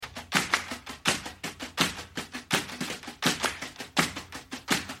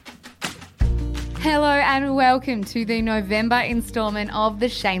Hello and welcome to the November instalment of the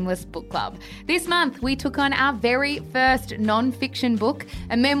Shameless Book Club. This month we took on our very first non-fiction book,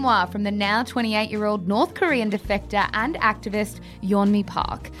 a memoir from the now 28-year-old North Korean defector and activist Yeonmi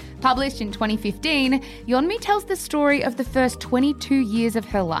Park. Published in 2015, Yeonmi tells the story of the first 22 years of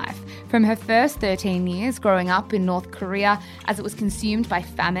her life, from her first 13 years growing up in North Korea as it was consumed by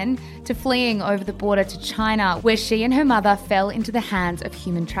famine, to fleeing over the border to China, where she and her mother fell into the hands of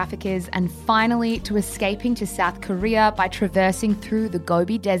human traffickers, and finally to escaping to South Korea by traversing through the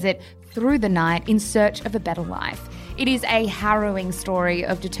Gobi Desert through the night in search of a better life. It is a harrowing story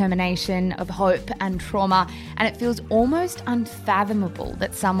of determination, of hope and trauma, and it feels almost unfathomable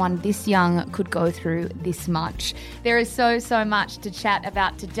that someone this young could go through this much. There is so much to chat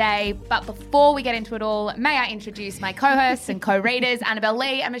about today, but before we get into it all, may I introduce my co-hosts and co-readers, Annabelle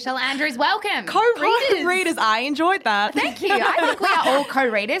Lee and Michelle Andrews. Welcome. Co-readers, I enjoyed that. Thank you. I think we are all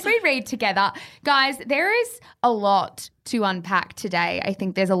co-readers. We read together. Guys, there is a lot to unpack today. I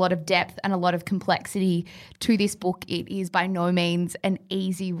think there's a lot of depth and a lot of complexity to this book. It is by no means an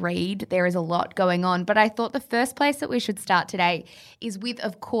easy read. There is a lot going on, but I thought the first place that we should start today is with,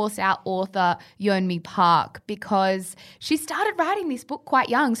 of course, our author, Yeonmi Park, because she started writing this book quite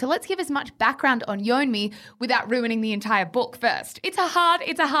young. So let's give as much background on Yeonmi without ruining the entire book first. It's a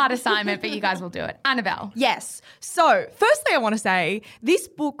hard assignment, but you guys will do it. Annabelle. Yes. So firstly, I want to say this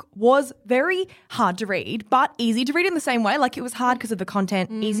book was very hard to read, but easy to read in the same way. Like, it was hard because of the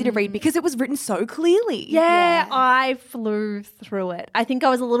content, easy to read because it was written so clearly. Yeah, I flew through it. I think I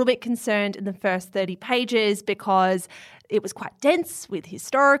was a little bit concerned in the first 30 pages because it was quite dense with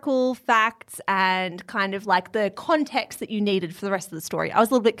historical facts and kind of like the context that you needed for the rest of the story. I was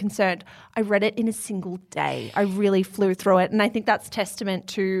a little bit concerned. I read it in a single day. I really flew through it, and I think that's testament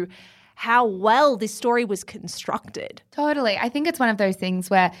to how well this story was constructed. Totally. I think it's one of those things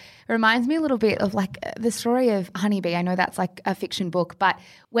where it reminds me a little bit of like the story of Honeybee. I know that's like a fiction book, but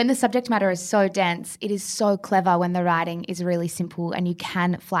when the subject matter is so dense, it is so clever when the writing is really simple and you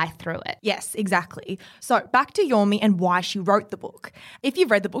can fly through it. Yes, exactly. So back to Yeonmi and why she wrote the book. If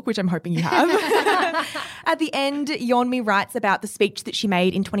you've read the book, which I'm hoping you have, at the end, Yeonmi writes about the speech that she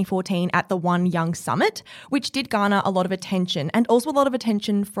made in 2014 at the One Young Summit, which did garner a lot of attention, and also a lot of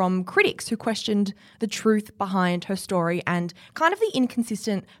attention from critics who questioned the truth behind her story and kind of the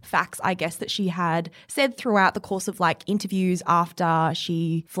inconsistent facts, I guess, that she had said throughout the course of like interviews after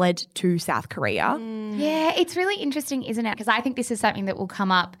she fled to South Korea. Yeah, it's really interesting, isn't it? Because I think this is something that will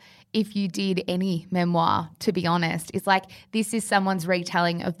come up if you did any memoir, to be honest. It's like this is someone's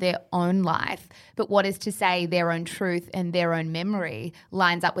retelling of their own life, but what is to say their own truth and their own memory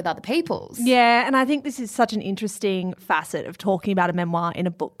lines up with other people's? Yeah, and I think this is such an interesting facet of talking about a memoir in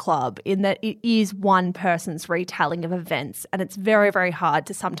a book club, in that it is one person's retelling of events, and it's very, very hard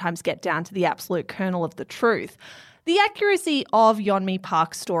to sometimes get down to the absolute kernel of the truth. The accuracy of Yeonmi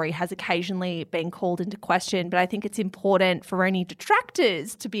Park's story has occasionally been called into question, but I think it's important for any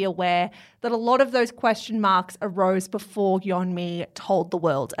detractors to be aware that a lot of those question marks arose before Yeonmi told the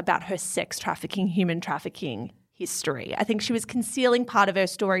world about her sex trafficking, human trafficking history. I think she was concealing part of her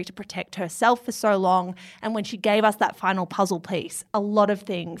story to protect herself for so long, and when she gave us that final puzzle piece, a lot of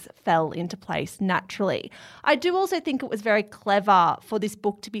things fell into place naturally. I do also think it was very clever for this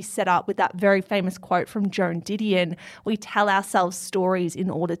book to be set up with that very famous quote from Joan Didion, "We tell ourselves stories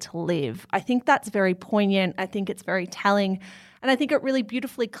in order to live." I think that's very poignant. I think it's very telling. And I think it really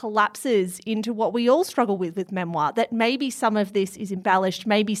beautifully collapses into what we all struggle with memoir, that maybe some of this is embellished,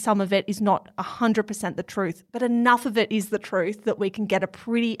 maybe some of it is not 100% the truth, but enough of it is the truth that we can get a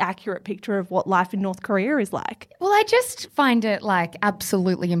pretty accurate picture of what life in North Korea is like. Well, I just find it like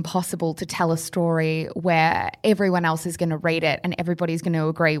absolutely impossible to tell a story where everyone else is going to read it and everybody's going to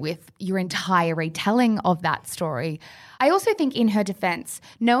agree with your entire retelling of that story. I also think, in her defense,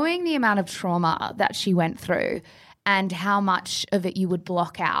 knowing the amount of trauma that she went through and how much of it you would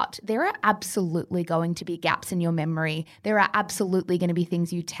block out, there are absolutely going to be gaps in your memory. There are absolutely going to be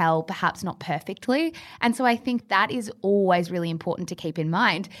things you tell, perhaps not perfectly. And so I think that is always really important to keep in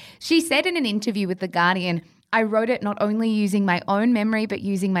mind. She said in an interview with The Guardian, I wrote it not only using my own memory, but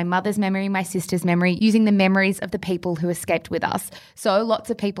using my mother's memory, my sister's memory, using the memories of the people who escaped with us. So lots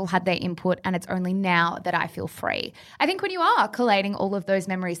of people had their input, and it's only now that I feel free. I think when you are collating all of those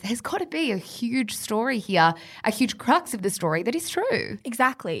memories, there's got to be a huge story here, a huge crux of the story that is true.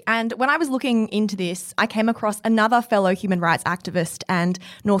 Exactly. And when I was looking into this, I came across another fellow human rights activist and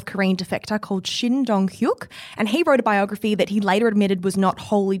North Korean defector called Shin Dong-hyuk, and he wrote a biography that he later admitted was not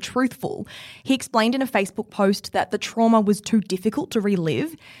wholly truthful. He explained in a Facebook post that the trauma was too difficult to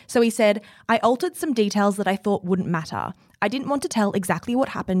relive. So he said, I altered some details that I thought wouldn't matter. I didn't want to tell exactly what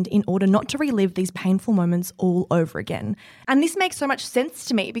happened in order not to relive these painful moments all over again. And this makes so much sense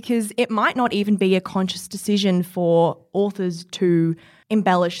to me because it might not even be a conscious decision for authors to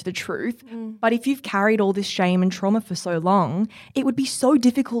embellish the truth. But if you've carried all this shame and trauma for so long, it would be so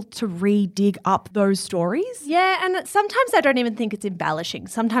difficult to re-dig up those stories. Yeah, and sometimes I don't even think it's embellishing.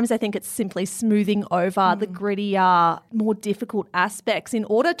 Sometimes I think it's simply smoothing over the grittier, more difficult aspects in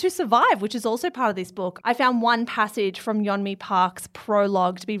order to survive, which is also part of this book. I found one passage from Yeonmi Park's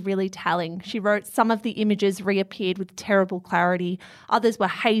prologue to be really telling. She wrote, "Some of the images reappeared with terrible clarity. Others were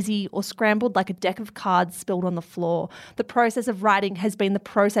hazy or scrambled like a deck of cards spilled on the floor. The process of writing has been the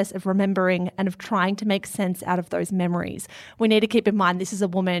process of remembering and of trying to make sense out of those memories." We need to keep in mind this is a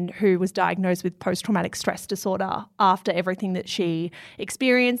woman who was diagnosed with post-traumatic stress disorder after everything that she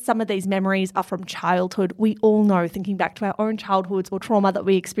experienced. Some of these memories are from childhood. We all know, thinking back to our own childhoods or trauma that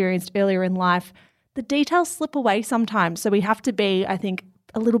we experienced earlier in life, the details slip away sometimes. So we have to be, I think,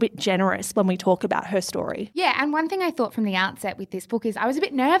 a little bit generous when we talk about her story. Yeah, and one thing I thought from the outset with this book is I was a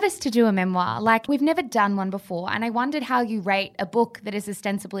bit nervous to do a memoir. Like, we've never done one before, and I wondered how you rate a book that is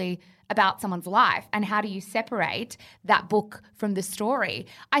ostensibly about someone's life and how do you separate that book from the story.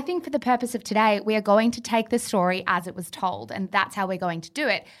 I think for the purpose of today, we are going to take the story as it was told, and that's how we're going to do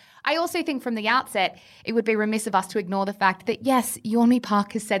it. I also think from the outset, it would be remiss of us to ignore the fact that, yes, Yeonmi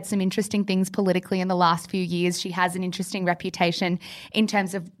Park has said some interesting things politically in the last few years. She has an interesting reputation in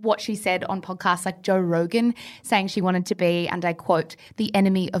terms of what she said on podcasts like Joe Rogan, saying she wanted to be, and I quote, the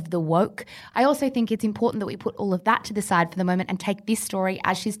enemy of the woke. I also think it's important that we put all of that to the side for the moment and take this story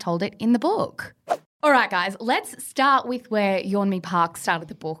as she's told it in the book. All right, guys, let's start with where Yeonmi Park started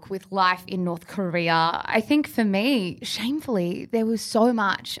the book, with life in North Korea. I think for me, shamefully, there was so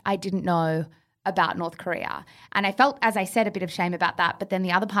much I didn't know about North Korea. And I felt, as I said, a bit of shame about that. But then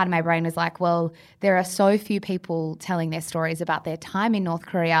the other part of my brain was like, well, there are so few people telling their stories about their time in North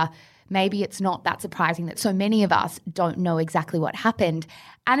Korea. Maybe it's not that surprising that so many of us don't know exactly what happened.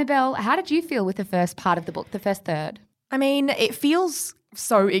 Annabelle, how did you feel with the first part of the book, the first third? I mean, it feels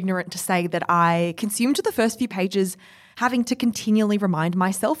so ignorant to say that I consumed the first few pages having to continually remind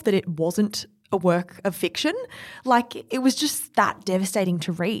myself that it wasn't a work of fiction. Like, it was just that devastating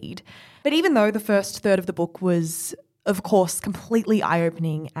to read. But even though the first third of the book was, of course, completely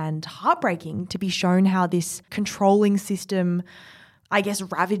eye-opening and heartbreaking to be shown how this controlling system, I guess,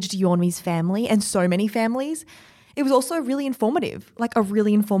 ravaged Yeonmi's family and so many families, it was also really informative, like a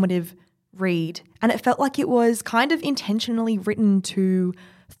really informative read. And it felt like it was kind of intentionally written to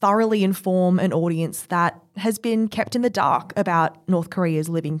thoroughly inform an audience that has been kept in the dark about North Korea's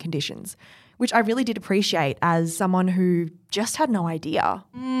living conditions, which I really did appreciate as someone who just had no idea.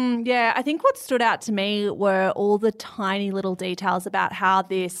 Yeah, I think what stood out to me were all the tiny little details about how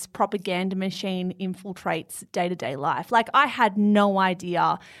this propaganda machine infiltrates day-to-day life. Like, I had no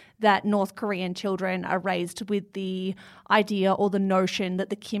idea that North Korean children are raised with the idea or the notion that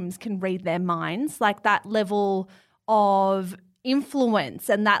the Kims can read their minds. Like, that level of influence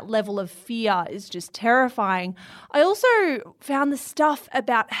and that level of fear is just terrifying. I also found the stuff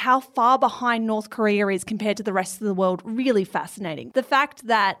about how far behind North Korea is compared to the rest of the world really fascinating. The fact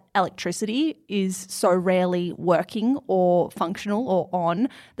that electricity is so rarely working or functional or on,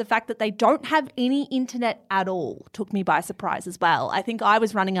 the fact that they don't have any internet at all took me by surprise as well. I think I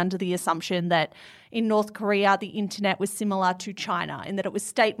was running under the assumption that in North Korea, the internet was similar to China in that it was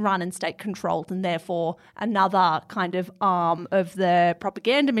state-run and state-controlled and therefore another kind of arm of the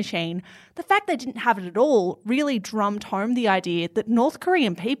propaganda machine. The fact they didn't have it at all really drummed home the idea that North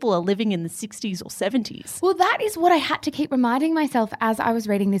Korean people are living in the 60s or 70s. Well, that is what I had to keep reminding myself as I was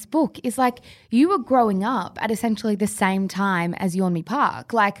reading this book, is like, you were growing up at essentially the same time as Yeonmi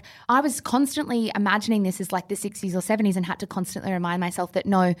Park. Like, I was constantly imagining this as like the 60s or 70s and had to constantly remind myself that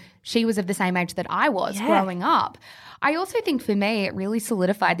no, she was of the same age that I was growing up. I also think for me, it really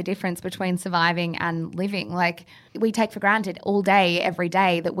solidified the difference between surviving and living. Like, we take for granted all day, every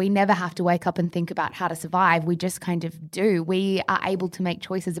day, that we never have to wake up and think about how to survive. We just kind of do. We are able to make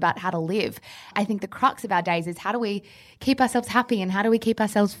choices about how to live. I think the crux of our days is how do we keep ourselves happy and how do we keep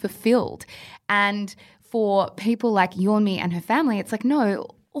ourselves fulfilled? And for people like Yeonmi and her family, it's like, no,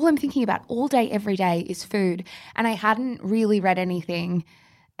 all I'm thinking about all day, every day is food. And I hadn't really read anything,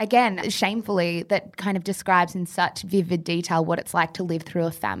 again, shamefully, that kind of describes in such vivid detail what it's like to live through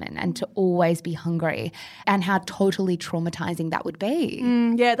a famine and to always be hungry and how totally traumatizing that would be.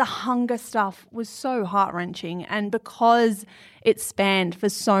 Yeah, the hunger stuff was so heart-wrenching. And because it spanned for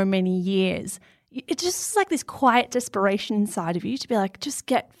so many years, it just is like this quiet desperation inside of you to be like, just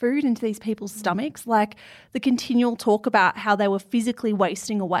get food into these people's stomachs. Like, the continual talk about how they were physically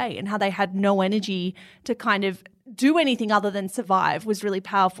wasting away and how they had no energy to kind of do anything other than survive was really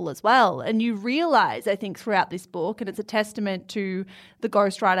powerful as well. And you realize, I think, throughout this book, and it's a testament to the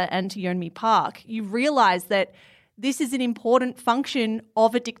ghostwriter and to Yeonmi Park, you realize that this is an important function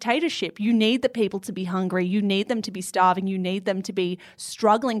of a dictatorship. You need the people to be hungry. You need them to be starving. You need them to be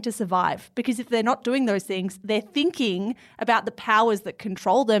struggling to survive. Because if they're not doing those things, they're thinking about the powers that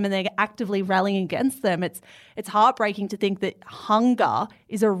control them and they're actively rallying against them. It's heartbreaking to think that hunger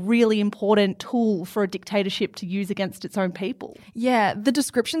is a really important tool for a dictatorship to use against its own people. Yeah, the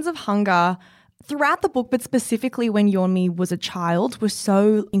descriptions of hunger throughout the book, but specifically when Yeonmi was a child, was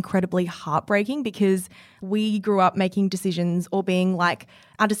so incredibly heartbreaking because we grew up making decisions or being like,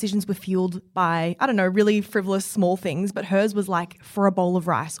 our decisions were fueled by, I don't know, really frivolous small things, but hers was like for a bowl of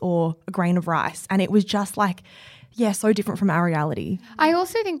rice or a grain of rice. And it was just like, yeah, so different from our reality. I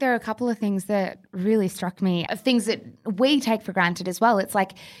also think there are a couple of things that really struck me, things that we take for granted as well. It's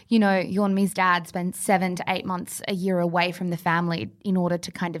like, you know, Yeonmi's dad spent 7 to 8 months a year away from the family in order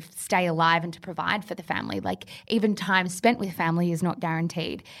to kind of stay alive and to provide for the family. Like even time spent with family is not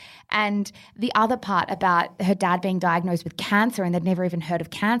guaranteed. And the other part about her dad being diagnosed with cancer, and they'd never even heard of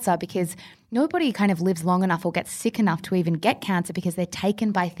cancer because nobody kind of lives long enough or gets sick enough to even get cancer because they're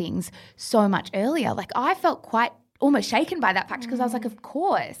taken by things so much earlier. Like I felt quite almost shaken by that fact because I was like, of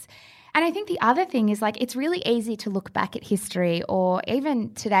course. And I think the other thing is like it's really easy to look back at history or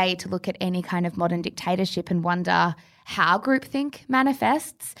even today to look at any kind of modern dictatorship and wonder how groupthink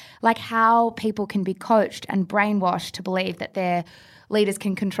manifests, like how people can be coached and brainwashed to believe that their leaders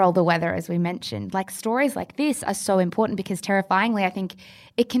can control the weather, as we mentioned. Like stories like this are so important because terrifyingly, I think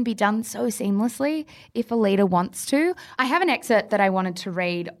it can be done so seamlessly if a leader wants to. I have an excerpt that I wanted to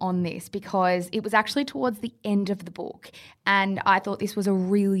read on this because it was actually towards the end of the book. And I thought this was a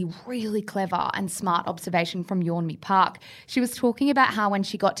really, really clever and smart observation from Yeonmi Park. She was talking about how when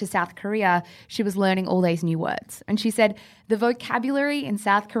she got to South Korea, she was learning all these new words. And she said, the vocabulary in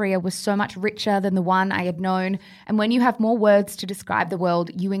South Korea was so much richer than the one I had known. And when you have more words to describe the world,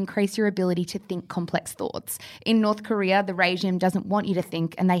 you increase your ability to think complex thoughts. In North Korea, the regime doesn't want you to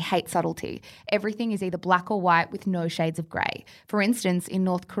think and they hate subtlety. Everything is either black or white with no shades of grey. For instance, in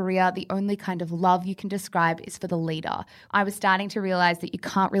North Korea, the only kind of love you can describe is for the leader. I was starting to realise that you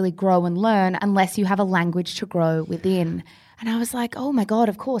can't really grow and learn unless you have a language to grow within. And I was like, oh my God,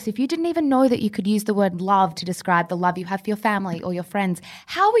 of course. If you didn't even know that you could use the word love to describe the love you have for your family or your friends,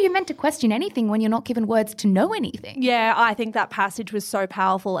 how were you meant to question anything when you're not given words to know anything? Yeah, I think that passage was so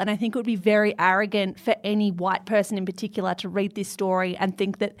powerful. And I think it would be very arrogant for any white person in particular to read this story and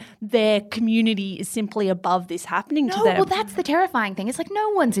think that their community is simply above this happening to them. Well, that's the terrifying thing. It's like no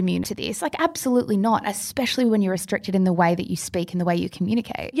one's immune to this. Like absolutely not, especially when you're restricted in the way that you speak and the way you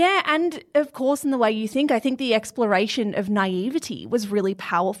communicate. Yeah, and of course in the way you think. I think the exploration of naivety was really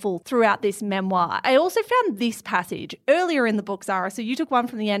powerful throughout this memoir. I also found this passage earlier in the book, Zara. So you took one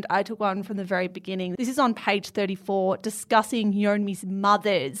from the end, I took one from the very beginning. This is on page 34, discussing Yeonmi's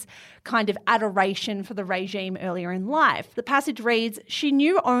mother's kind of adoration for the regime earlier in life. The passage reads, she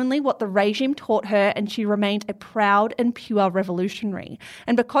knew only what the regime taught her and she remained a proud and pure revolutionary.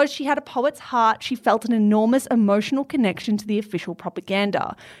 And because she had a poet's heart, she felt an enormous emotional connection to the official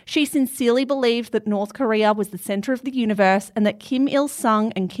propaganda. She sincerely believed that North Korea was the center of the universe and that Kim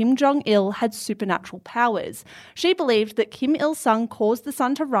Il-sung and Kim Jong-il had supernatural powers. She believed that Kim Il-sung caused the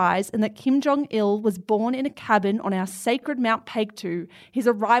sun to rise and that Kim Jong-il was born in a cabin on our sacred Mount Paektu. His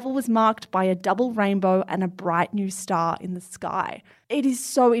arrival was marked by a double rainbow and a bright new star in the sky. It is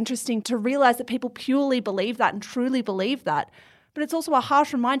so interesting to realize that people purely believe that and truly believe that. But it's also a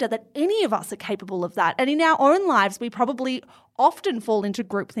harsh reminder that any of us are capable of that. And in our own lives, we probably often fall into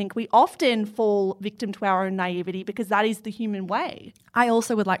groupthink. We often fall victim to our own naivety because that is the human way. I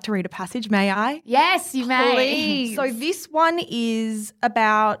also would like to read a passage, may I? Yes, you may. Please. So this one is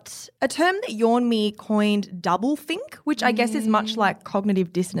about a term that Yeonmi coined doublethink, which I guess is much like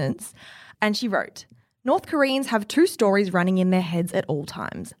cognitive dissonance. And she wrote, North Koreans have two stories running in their heads at all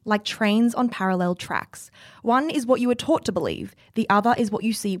times, like trains on parallel tracks. One is what you were taught to believe. The other is what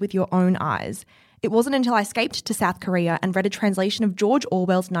you see with your own eyes. It wasn't until I escaped to South Korea and read a translation of George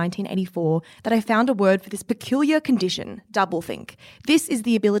Orwell's 1984 that I found a word for this peculiar condition, doublethink. This is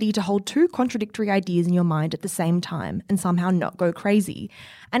the ability to hold two contradictory ideas in your mind at the same time and somehow not go crazy.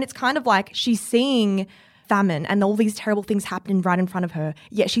 And it's kind of like she's seeing famine and all these terrible things happening right in front of her,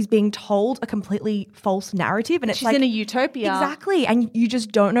 yet she's being told a completely false narrative. And it's She's in a utopia. Exactly. And you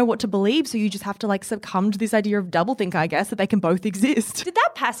just don't know what to believe. So you just have to like succumb to this idea of doublethink, I guess, that they can both exist. Did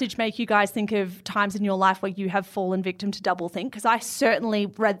that passage make you guys think of times in your life where you have fallen victim to doublethink? Because I certainly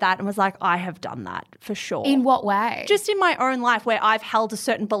read that and was like, I have done that for sure. In what way? Just in my own life where I've held a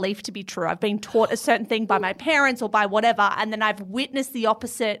certain belief to be true. I've been taught a certain thing by my parents or by whatever, and then I've witnessed the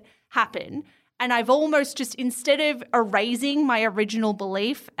opposite happen. And I've almost just, instead of erasing my original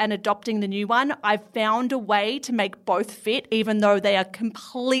belief and adopting the new one, I've found a way to make both fit, even though they are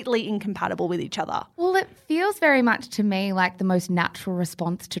completely incompatible with each other. Well, it feels very much to me like the most natural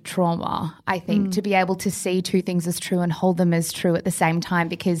response to trauma, I think, to be able to see two things as true and hold them as true at the same time,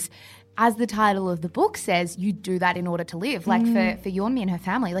 because as the title of the book says, you do that in order to live. Like for Yeonmi and her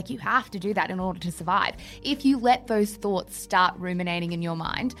family, like you have to do that in order to survive. If you let those thoughts start ruminating in your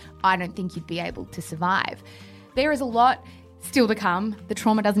mind, I don't think you'd be able to survive. There is a lot still to come. The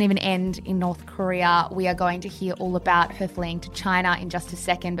trauma doesn't even end in North Korea. We are going to hear all about her fleeing to China in just a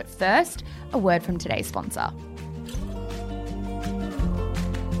second. But first, a word from today's sponsor.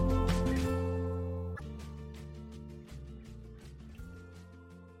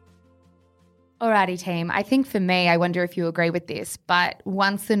 Alrighty, team. I think for me, I wonder if you agree with this, but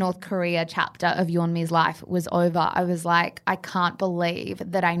once the North Korea chapter of Yeonmi's life was over, I was like, I can't believe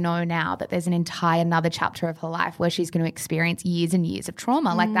that I know now that there's an entire another chapter of her life where she's going to experience years and years of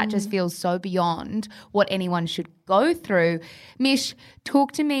trauma. Like that just feels so beyond what anyone should go through. Mish,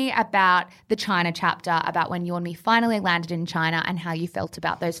 talk to me about the China chapter, about when Yeonmi finally landed in China and how you felt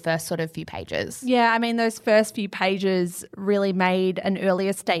about those first sort of few pages. Yeah, I mean, those first few pages really made an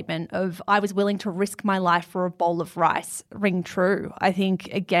earlier statement of I was willing to risk my life for a bowl of rice ring true. I think,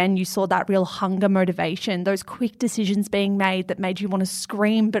 again, you saw that real hunger motivation, those quick decisions being made that made you want to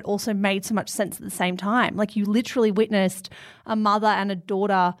scream but also made so much sense at the same time. Like you literally witnessed a mother and a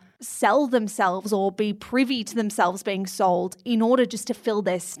daughter sell themselves or be privy to themselves being sold in order just to fill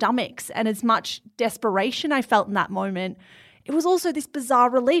their stomachs. And as much desperation I felt in that moment, it was also this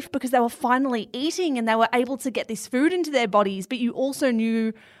bizarre relief because they were finally eating and they were able to get this food into their bodies, but you also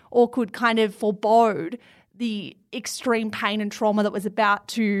knew or could kind of forebode the extreme pain and trauma that was about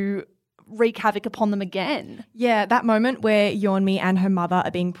to wreak havoc upon them again. Yeah, that moment where Yeonmi and her mother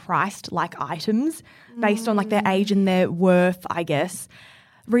are being priced like items based on like their age and their worth, I guess.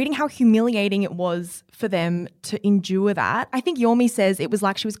 Reading how humiliating it was for them to endure that, I think Yeonmi says it was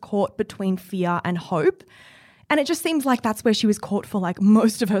like she was caught between fear and hope. And it just seems like that's where she was caught for like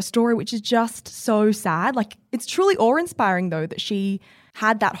most of her story, which is just so sad. Like it's truly awe-inspiring though that she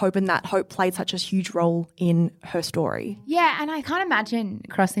had that hope and that hope played such a huge role in her story. Yeah, and I can't imagine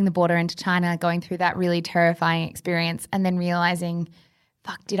crossing the border into China, going through that really terrifying experience and then realising,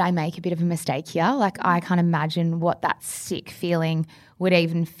 fuck, did I make a bit of a mistake here? Like I can't imagine what that sick feeling would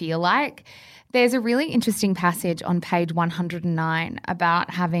even feel like. There's a really interesting passage on page 109 about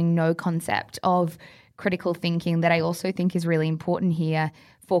having no concept of critical thinking that I also think is really important here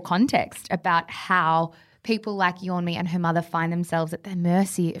for context about how people like Yeonmi and her mother find themselves at the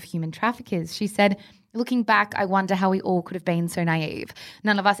mercy of human traffickers. She said, looking back, I wonder how we all could have been so naive.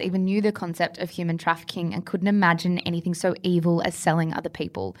 None of us even knew the concept of human trafficking and couldn't imagine anything so evil as selling other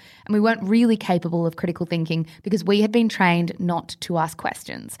people. And we weren't really capable of critical thinking because we had been trained not to ask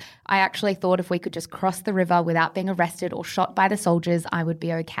questions. I actually thought if we could just cross the river without being arrested or shot by the soldiers, I would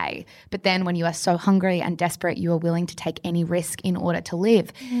be okay. But then when you are so hungry and desperate, you are willing to take any risk in order to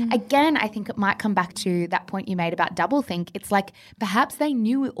live. Again, I think it might come back to that point you made about doublethink. It's like perhaps they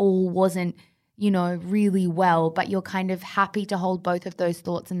knew it all wasn't, you know, really well, but you're kind of happy to hold both of those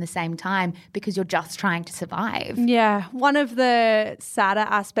thoughts in the same time because you're just trying to survive. Yeah. One of the sadder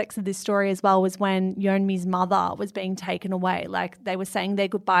aspects of this story as well was when Yeonmi's mother was being taken away. Like they were saying their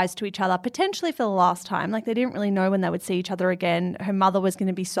goodbyes to each other, potentially for the last time. Like they didn't really know when they would see each other again. Her mother was going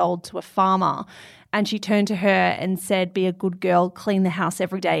to be sold to a farmer. And she turned to her and said, be a good girl, clean the house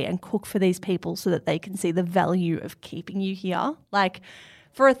every day and cook for these people so that they can see the value of keeping you here. Like,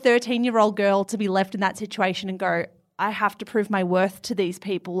 for a 13-year-old girl to be left in that situation and go, I have to prove my worth to these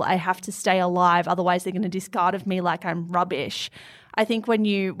people. I have to stay alive. Otherwise, they're going to discard of me like I'm rubbish. I think when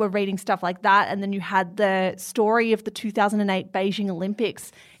you were reading stuff like that and then you had the story of the 2008 Beijing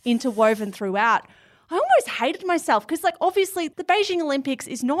Olympics interwoven throughout, I almost hated myself because, like, obviously the Beijing Olympics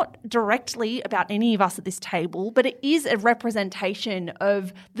is not directly about any of us at this table, but it is a representation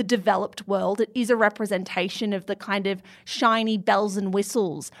of the developed world. It is a representation of the kind of shiny bells and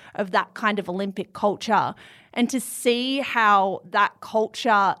whistles of that kind of Olympic culture. And to see how that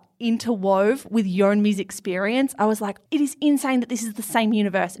culture interwove with Yeonmi's experience, I was like, it is insane that this is the same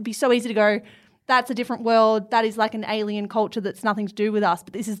universe. It'd be so easy to go, that's a different world. That is like an alien culture that's nothing to do with us.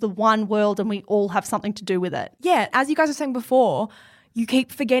 But this is the one world and we all have something to do with it. Yeah, as you guys were saying before, you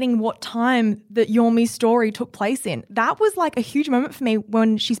keep forgetting what time that Yeonmi's story took place in. That was like a huge moment for me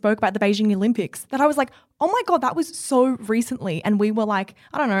when she spoke about the Beijing Olympics, that I was like, oh my God, that was so recently. And we were like,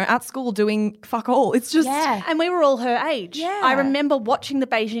 I don't know, at school doing fuck all. It's just... Yeah. And we were all her age. Yeah. I remember watching the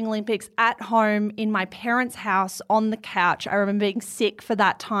Beijing Olympics at home in my parents' house on the couch. I remember being sick for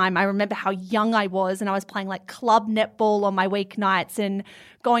that time. I remember how young I was and I was playing like club netball on my weeknights and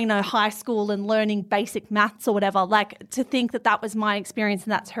going to high school and learning basic maths or whatever. Like, to think that that was my experience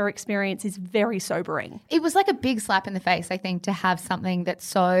and that's her experience is very sobering. It was like a big slap in the face, I think, to have something that's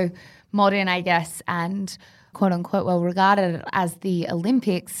so modern, I guess, and quote unquote well regarded as the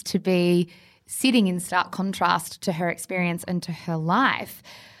Olympics to be sitting in stark contrast to her experience and to her life.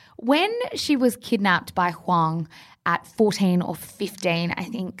 When she was kidnapped by Huang at 14 or 15, I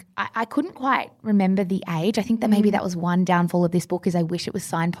think, I couldn't quite remember the age. I think that maybe that was one downfall of this book is I wish it was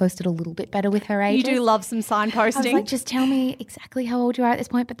signposted a little bit better with her age. You do love some signposting. I was like, just tell me exactly how old you are at this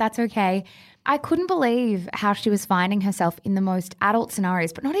point, but that's okay. I couldn't believe how she was finding herself in the most adult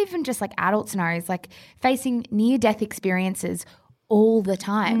scenarios, but not even just like adult scenarios, like facing near-death experiences all the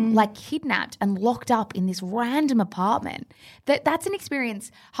time, like kidnapped and locked up in this random apartment. That's an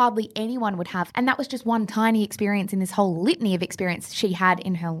experience hardly anyone would have. And that was just one tiny experience in this whole litany of experience she had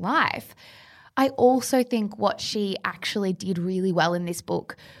in her life. I also think what she actually did really well in this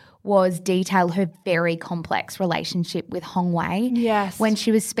book was detail her very complex relationship with Hong Wei. Yes. When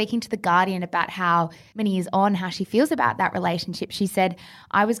she was speaking to The Guardian about how many years on, how she feels about that relationship, she said,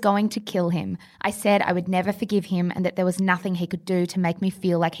 I was going to kill him. I said I would never forgive him and that there was nothing he could do to make me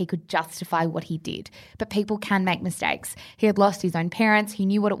feel like he could justify what he did. But people can make mistakes. He had lost his own parents. He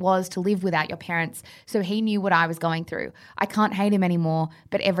knew what it was to live without your parents. So he knew what I was going through. I can't hate him anymore,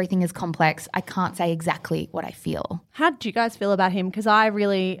 but everything is complex. I can't say exactly what I feel. How did you guys feel about him? Because I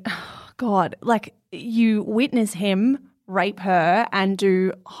really, God, like you witness him rape her and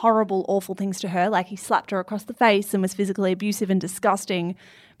do horrible, awful things to her. Like he slapped her across the face and was physically abusive and disgusting.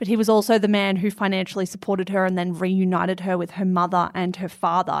 But he was also the man who financially supported her and then reunited her with her mother and her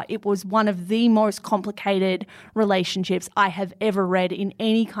father. It was one of the most complicated relationships I have ever read in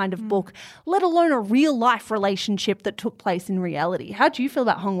any kind of book, let alone a real life relationship that took place in reality. How do you feel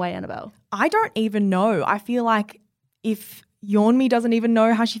about Hong Wei, Annabelle? I don't even know. I feel like if Yeonmi doesn't even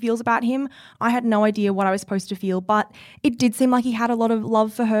know how she feels about him, I had no idea what I was supposed to feel. But it did seem like he had a lot of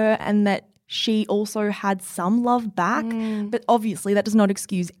love for her and that she also had some love back. But obviously that does not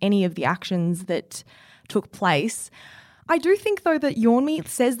excuse any of the actions that took place. I do think, though, that Yeonmi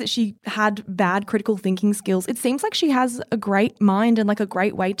says that she had bad critical thinking skills. It seems like she has a great mind and like a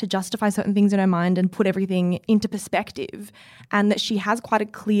great way to justify certain things in her mind and put everything into perspective, and that she has quite a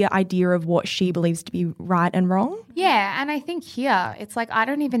clear idea of what she believes to be right and wrong. Yeah, and I think here it's like I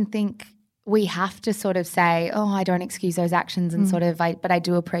don't even think we have to sort of say, oh, I don't excuse those actions and sort of, but I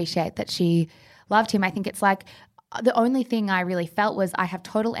do appreciate that she loved him. I think it's like the only thing I really felt was I have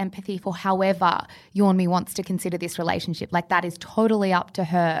total empathy for however Yeonmi wants to consider this relationship. Like that is totally up to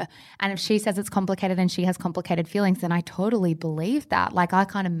her. And if she says it's complicated and she has complicated feelings, then I totally believe that. Like I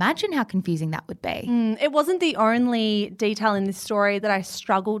can't imagine how confusing that would be. It wasn't the only detail in this story that I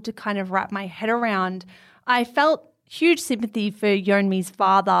struggled to kind of wrap my head around. I felt huge sympathy for Yeonmi's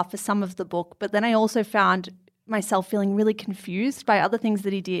father for some of the book, but then I also found myself feeling really confused by other things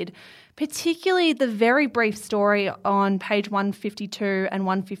that he did, particularly the very brief story on page 152 and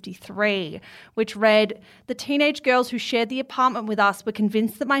 153, which read, the teenage girls who shared the apartment with us were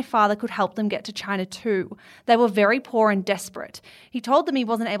convinced that my father could help them get to China too. They were very poor and desperate. He told them he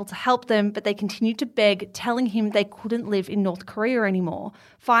wasn't able to help them, but they continued to beg, telling him they couldn't live in North Korea anymore.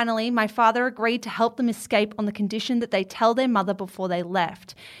 Finally, my father agreed to help them escape on the condition that they tell their mother before they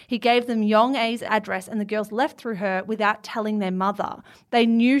left. He gave them Yong A's address and the girls left through her without telling their mother. They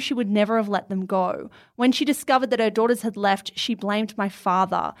knew she would never have let them go. When she discovered that her daughters had left, she blamed my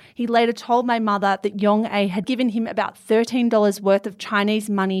father. He later told my mother that Yong A had given him about $13 worth of Chinese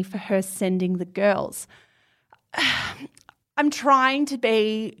money for her sending the girls. I'm trying to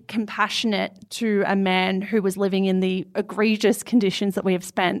be compassionate to a man who was living in the egregious conditions that we have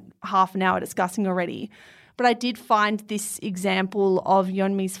spent half an hour discussing already. But I did find this example of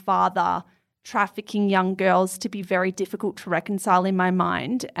Yeonmi's father trafficking young girls to be very difficult to reconcile in my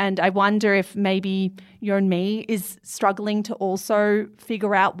mind. And I wonder if maybe Yeonmi is struggling to also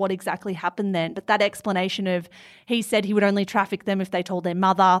figure out what exactly happened then. But that explanation of he said he would only traffic them if they told their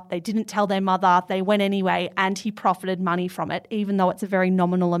mother, they didn't tell their mother, they went anyway, and he profited money from it, even though it's a very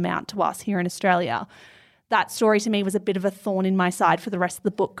nominal amount to us here in Australia. that story to me was a bit of a thorn in my side for the rest of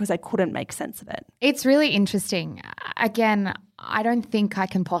the book because I couldn't make sense of it. It's really interesting. Again, I don't think I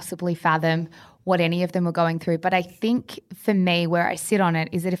can possibly fathom what any of them were going through, but I think for me where I sit on it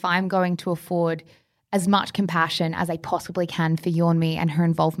is that if I'm going to afford as much compassion as I possibly can for Yeonmi and her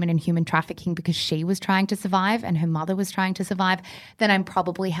involvement in human trafficking because she was trying to survive and her mother was trying to survive, then I'm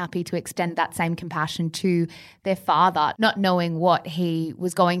probably happy to extend that same compassion to their father, not knowing what he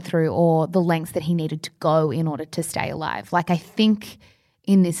was going through or the lengths that he needed to go in order to stay alive. Like, I think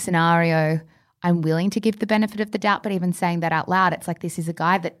in this scenario, I'm willing to give the benefit of the doubt, but even saying that out loud, it's like this is a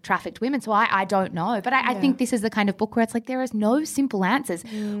guy that trafficked women. So I don't know. But I think this is the kind of book where it's like there is no simple answers.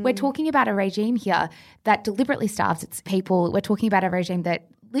 We're talking about a regime here that deliberately starves its people. We're talking about a regime that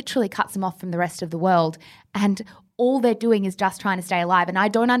literally cuts them off from the rest of the world. And all they're doing is just trying to stay alive. And I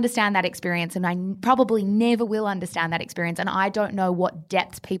don't understand that experience, and I probably never will understand that experience. And I don't know what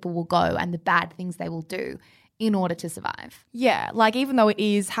depths people will go and the bad things they will do in order to survive. Yeah, like even though it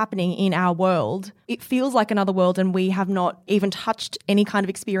is happening in our world, it feels like another world and we have not even touched any kind of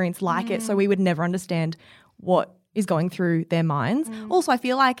experience like it, so we would never understand what is going through their minds. Also, I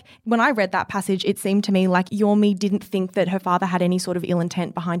feel like when I read that passage, it seemed to me like Yeonmi didn't think that her father had any sort of ill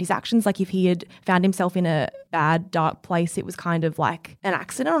intent behind his actions. Like if he had found himself in a bad, dark place, it was kind of like an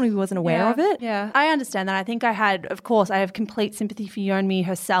accident or he wasn't aware of it. Yeah, I understand that. I think I have complete sympathy for Yeonmi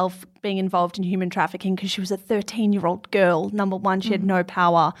herself being involved in human trafficking because she was a 13-year-old girl. Number one, she had no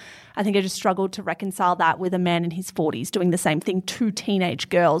power. I think I just struggled to reconcile that with a man in his 40s doing the same thing to teenage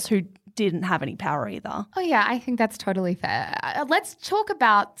girls who didn't have any power either. Oh, yeah, I think that's totally fair. Let's talk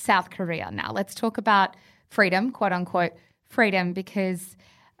about South Korea now. Let's talk about freedom, quote unquote freedom, because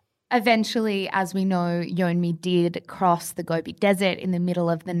eventually, as we know, Yeonmi did cross the Gobi Desert in the middle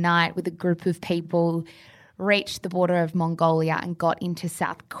of the night with a group of people, reached the border of Mongolia and got into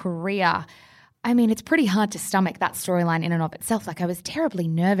South Korea. I mean, it's pretty hard to stomach that storyline in and of itself. Like, I was terribly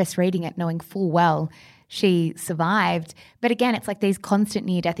nervous reading it, knowing full well she survived. But again, it's like these constant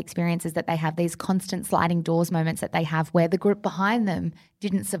near-death experiences that they have, these constant sliding doors moments that they have where the group behind them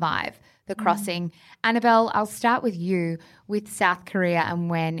didn't survive the crossing. Annabelle, I'll start with you with South Korea and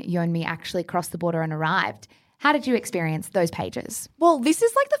when Yeonmi actually crossed the border and arrived. How did you experience those pages? Well, this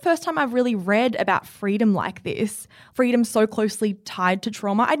is like the first time I've really read about freedom like this. Freedom so closely tied to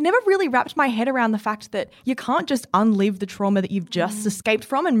trauma. I'd never really wrapped my head around the fact that you can't just unlive the trauma that you've just escaped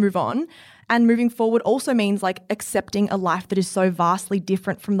from and move on. And moving forward also means like accepting a life that is so vastly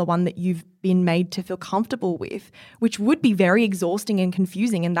different from the one that you've been made to feel comfortable with, which would be very exhausting and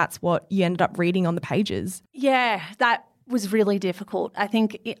confusing. And that's what you ended up reading on the pages. Yeah, that was really difficult. I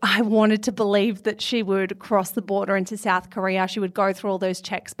think I wanted to believe that she would cross the border into South Korea. She would go through all those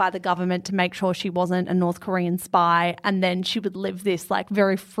checks by the government to make sure she wasn't a North Korean spy. And then she would live this like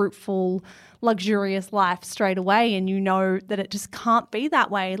very fruitful, luxurious life straight away. And you know that it just can't be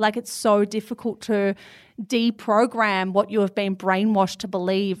that way. Like it's so difficult to deprogram what you have been brainwashed to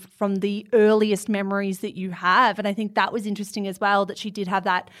believe from the earliest memories that you have. And I think that was interesting as well, that she did have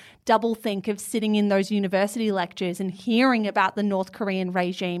that double think of sitting in those university lectures and hearing about the North Korean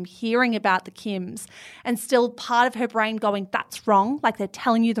regime, hearing about the Kims, and still part of her brain going, that's wrong, like they're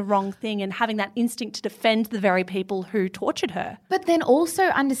telling you the wrong thing, and having that instinct to defend the very people who tortured her. But then also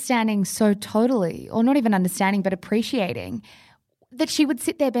understanding so totally, or not even understanding, but appreciating that she would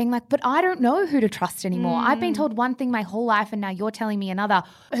sit there being like, but I don't know who to trust anymore. I've been told one thing my whole life and now you're telling me another.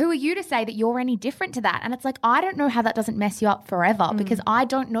 Who are you to say that you're any different to that? And it's like, I don't know how that doesn't mess you up forever because I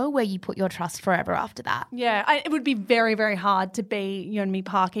don't know where you put your trust forever after that. Yeah, it would be very, very hard to be Yeonmi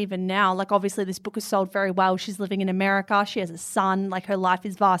Park even now. Like obviously this book has sold very well. She's living in America. She has a son. Like her life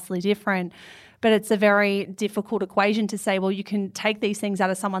is vastly different. But it's a very difficult equation to say, well, you can take these things out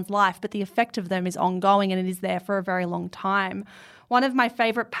of someone's life, but the effect of them is ongoing and it is there for a very long time. One of my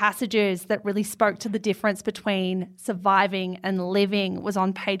favourite passages that really spoke to the difference between surviving and living was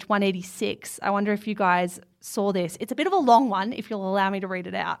on page 186. I wonder if you guys saw this. It's a bit of a long one, if you'll allow me to read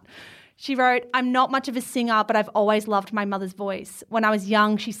it out. She wrote, I'm not much of a singer, but I've always loved my mother's voice. When I was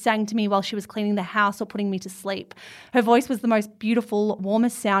young, she sang to me while she was cleaning the house or putting me to sleep. Her voice was the most beautiful,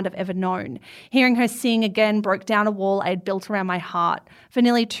 warmest sound I've ever known. Hearing her sing again broke down a wall I had built around my heart. For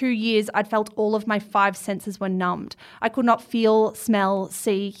nearly 2 years, I'd felt all of my 5 senses were numbed. I could not feel, smell,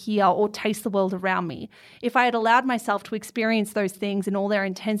 see, hear, or taste the world around me. If I had allowed myself to experience those things in all their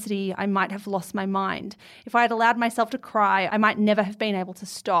intensity, I might have lost my mind. If I had allowed myself to cry, I might never have been able to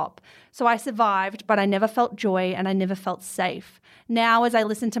stop. So I survived, but I never felt joy and I never felt safe. Now, as I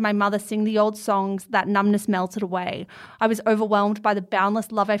listened to my mother sing the old songs, that numbness melted away. I was overwhelmed by the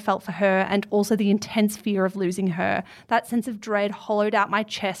boundless love I felt for her and also the intense fear of losing her. That sense of dread hollowed out my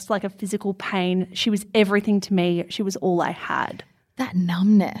chest like a physical pain. She was everything to me. She was all I had. That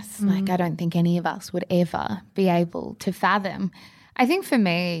numbness, like I don't think any of us would ever be able to fathom. I think for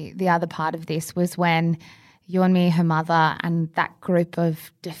me, the other part of this was when Yeonmi, her mother, and that group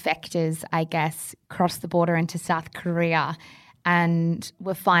of defectors, I guess, crossed the border into South Korea and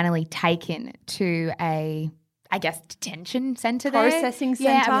were finally taken to a, I guess, detention centre there. Processing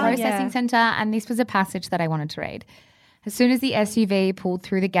centre. Yeah, a processing centre. And this was a passage that I wanted to read. As soon as the SUV pulled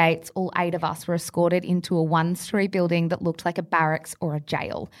through the gates, all 8 of us were escorted into a 1-story building that looked like a barracks or a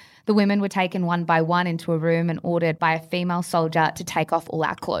jail. The women were taken one by one into a room and ordered by a female soldier to take off all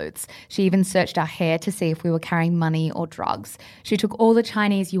our clothes. She even searched our hair to see if we were carrying money or drugs. She took all the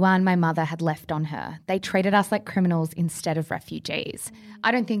Chinese yuan my mother had left on her. They treated us like criminals instead of refugees.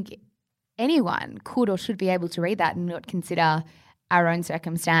 I don't think anyone could or should be able to read that and not consider our own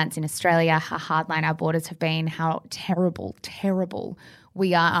circumstance in Australia, how hardline our borders have been, how terrible, terrible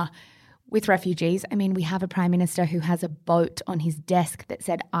we are with refugees. I mean, we have a Prime Minister who has a boat on his desk that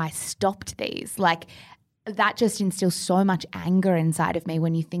said, I stopped these. Like, that just instills so much anger inside of me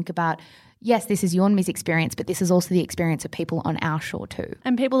when you think about, yes, this is Yeonmi's experience, but this is also the experience of people on our shore too.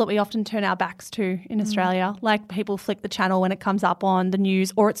 And people that we often turn our backs to in Australia, like people flick the channel when it comes up on the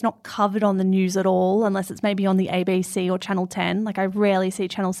news, or it's not covered on the news at all unless it's maybe on the ABC or Channel 10. Like I rarely see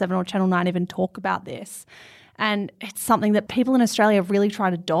Channel 7 or Channel 9 even talk about this. And it's something that people in Australia really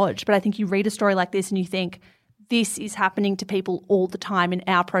try to dodge. But I think you read a story like this and you think, this is happening to people all the time in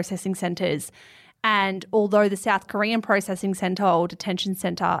our processing centres. And although the South Korean processing centre or detention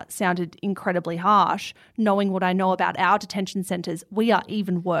centre sounded incredibly harsh, knowing what I know about our detention centres, we are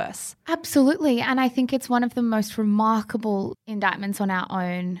even worse. Absolutely. And I think it's one of the most remarkable indictments on our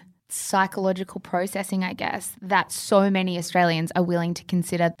own psychological processing, I guess, that so many Australians are willing to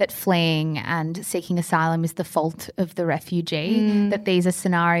consider that fleeing and seeking asylum is the fault of the refugee, that these are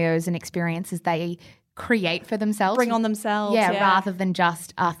scenarios and experiences they create for themselves. Bring on themselves. Yeah, rather than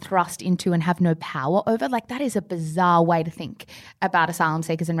just are thrust into and have no power over. Like, that is a bizarre way to think about asylum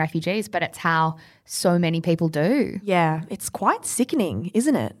seekers and refugees, but it's how so many people do. Yeah, it's quite sickening,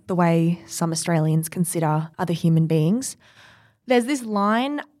 isn't it? The way some Australians consider other human beings. There's this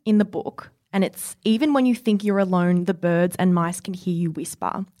line in the book, and it's, even when you think you're alone, the birds and mice can hear you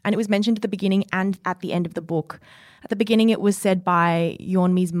whisper. And it was mentioned at the beginning and at the end of the book. At the beginning, it was said by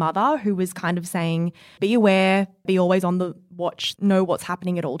Yeonmi's mother, who was kind of saying, be aware, be always on the watch, know what's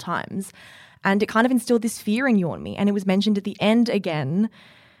happening at all times. And it kind of instilled this fear in Yeonmi. And it was mentioned at the end again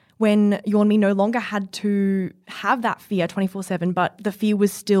when Yeonmi no longer had to have that fear 24/7, but the fear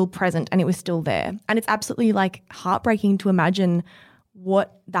was still present and it was still there. And it's absolutely like heartbreaking to imagine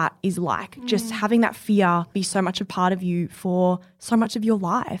what that is like, just having that fear be so much a part of you for so much of your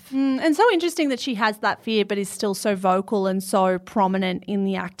life. And so interesting that she has that fear but is still so vocal and so prominent in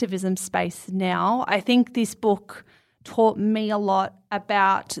the activism space now. I think this book taught me a lot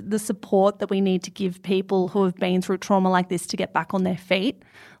about the support that we need to give people who have been through trauma like this to get back on their feet.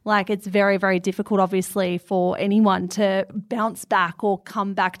 Like, it's very, very difficult, obviously, for anyone to bounce back or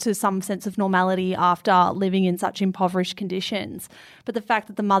come back to some sense of normality after living in such impoverished conditions. But the fact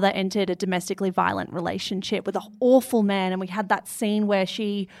that the mother entered a domestically violent relationship with an awful man, and we had that scene where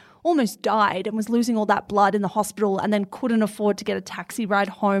she almost died and was losing all that blood in the hospital and then couldn't afford to get a taxi ride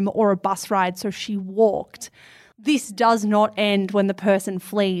home or a bus ride, so she walked. This does not end when the person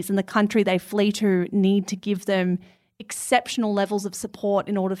flees, and the country they flee to need to give them exceptional levels of support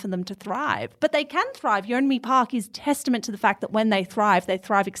in order for them to thrive. But they can thrive. Yeonmi Park is testament to the fact that when they thrive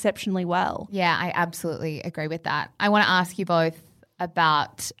exceptionally well. Yeah, I absolutely agree with that. I want to ask you both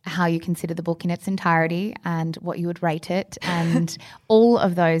about how you consider the book in its entirety and what you would rate it and all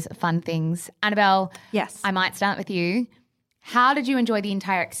of those fun things. Annabelle, yes, I might start with you. How did you enjoy the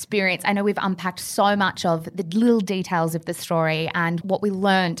entire experience? I know we've unpacked so much of the little details of the story and what we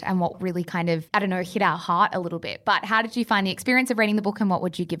learned and what really kind of, I don't know, hit our heart a little bit. But how did you find the experience of reading the book and what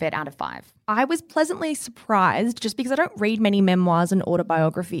would you give it out of 5? I was pleasantly surprised just because I don't read many memoirs and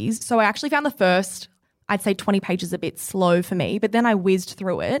autobiographies. So I actually found the first, I'd say 20 pages a bit slow for me, but then I whizzed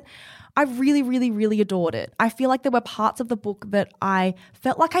through it. I really, really, really adored it. I feel like there were parts of the book that I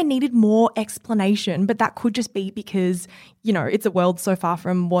felt like I needed more explanation, but that could just be because, you know, it's a world so far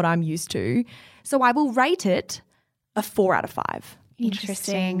from what I'm used to. So I will rate it a 4 out of 5.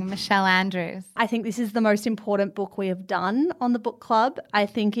 Interesting. Michelle Andrews. I think this is the most important book we have done on the book club. I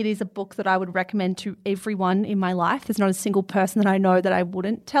think it is a book that I would recommend to everyone in my life. There's not a single person that I know that I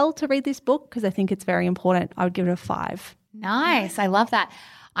wouldn't tell to read this book because I think it's very important. I would give it a 5. Nice. I love that.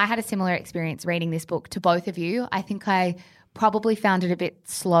 I had a similar experience reading this book to both of you. I think I probably found it a bit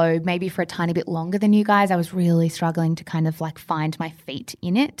slow, maybe for a tiny bit longer than you guys. I was really struggling to kind of like find my feet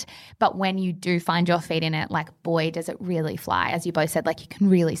in it. But when you do find your feet in it, like, boy, does it really fly. As you both said, like, you can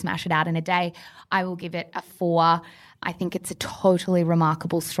really smash it out in a day. I will give it a 4. I think it's a totally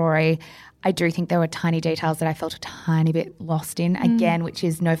remarkable story. I do think there were tiny details that I felt a tiny bit lost in, again, which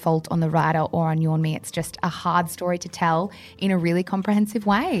is no fault on the writer or on Yeonmi. It's just a hard story to tell in a really comprehensive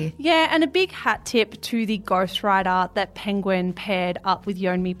way. Yeah, and a big hat tip to the ghostwriter that Penguin paired up with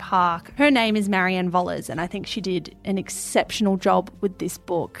Yeonmi Park. Her name is Marianne Vollers, and I think she did an exceptional job with this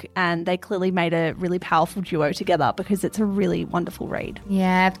book, and they clearly made a really powerful duo together because it's a really wonderful read.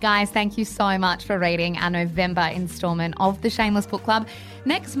 Yeah, guys, thank you so much for reading our November instalment of the Shameless Book Club.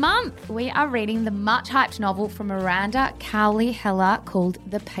 Next month, we are reading the much-hyped novel from Miranda Cowley Heller called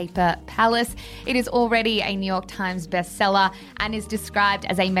The Paper Palace. It is already a New York Times bestseller and is described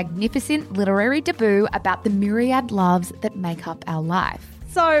as a magnificent literary debut about the myriad loves that make up our life.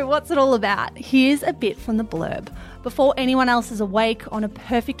 So, what's it all about? Here's a bit from the blurb. Before anyone else is awake on a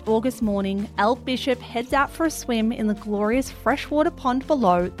perfect August morning, Elle Bishop heads out for a swim in the glorious freshwater pond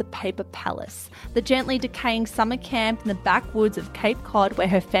below the Paper Palace, the gently decaying summer camp in the backwoods of Cape Cod where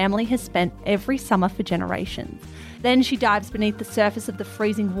her family has spent every summer for generations. Then she dives beneath the surface of the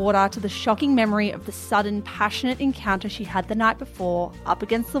freezing water to the shocking memory of the sudden, passionate encounter she had the night before, up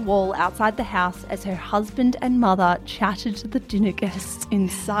against the wall outside the house as her husband and mother chatted to the dinner guests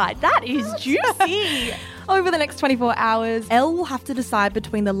inside. That is juicy! Over the next 24 hours, Elle will have to decide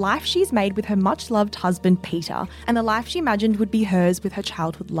between the life she's made with her much-loved husband, Peter, and the life she imagined would be hers with her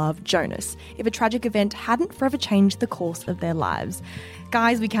childhood love, Jonas, if a tragic event hadn't forever changed the course of their lives.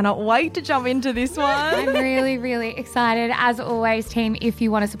 Guys, we cannot wait to jump into this one. I'm really, really excited. As always, team, if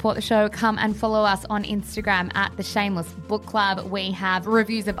you want to support the show, come and follow us on Instagram at The Shameless Book Club. We have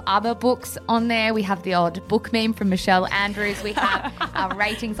reviews of other books on there. We have the odd book meme from Michelle Andrews. We have our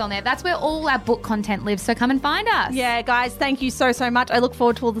ratings on there. That's where all our book content lives, so come and find us. Yeah, guys, thank you so, so much. I look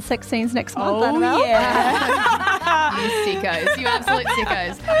forward to all the sex scenes next month. Oh, Annabelle. yeah. You sickos. You absolute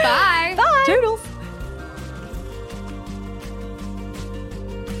sickos. Bye. Bye. Toodles.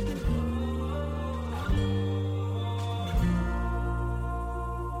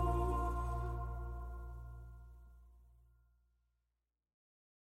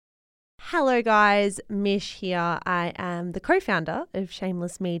 Hello guys, Mish here. I am the co-founder of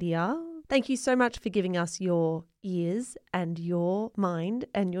Shameless Media. Thank you so much for giving us your ears and your mind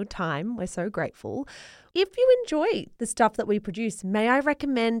and your time. We're so grateful. If you enjoy the stuff that we produce, may I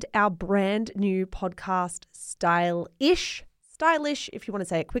recommend our brand new podcast, Style-ish. Stylish, if you want to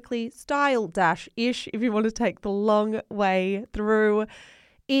say it quickly, Style-ish, if you want to take the long way through.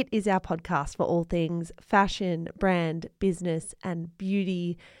 It is our podcast for all things fashion, brand, business, and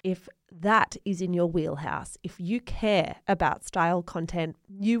beauty. If that is in your wheelhouse, if you care about style content,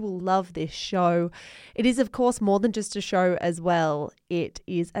 you will love this show. It is, of course, more than just a show as well. It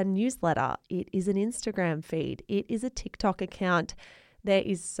is a newsletter. It is an Instagram feed. It is a TikTok account. There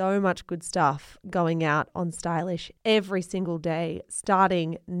is so much good stuff going out on Stylish every single day,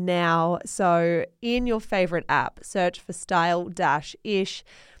 starting now. So in your favorite app, search for Style-ish.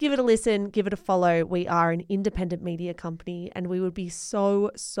 Give it a listen, give it a follow. We are an independent media company and we would be so,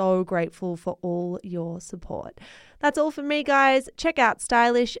 so grateful for all your support. That's all from me, guys. Check out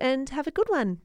Stylish and have a good one.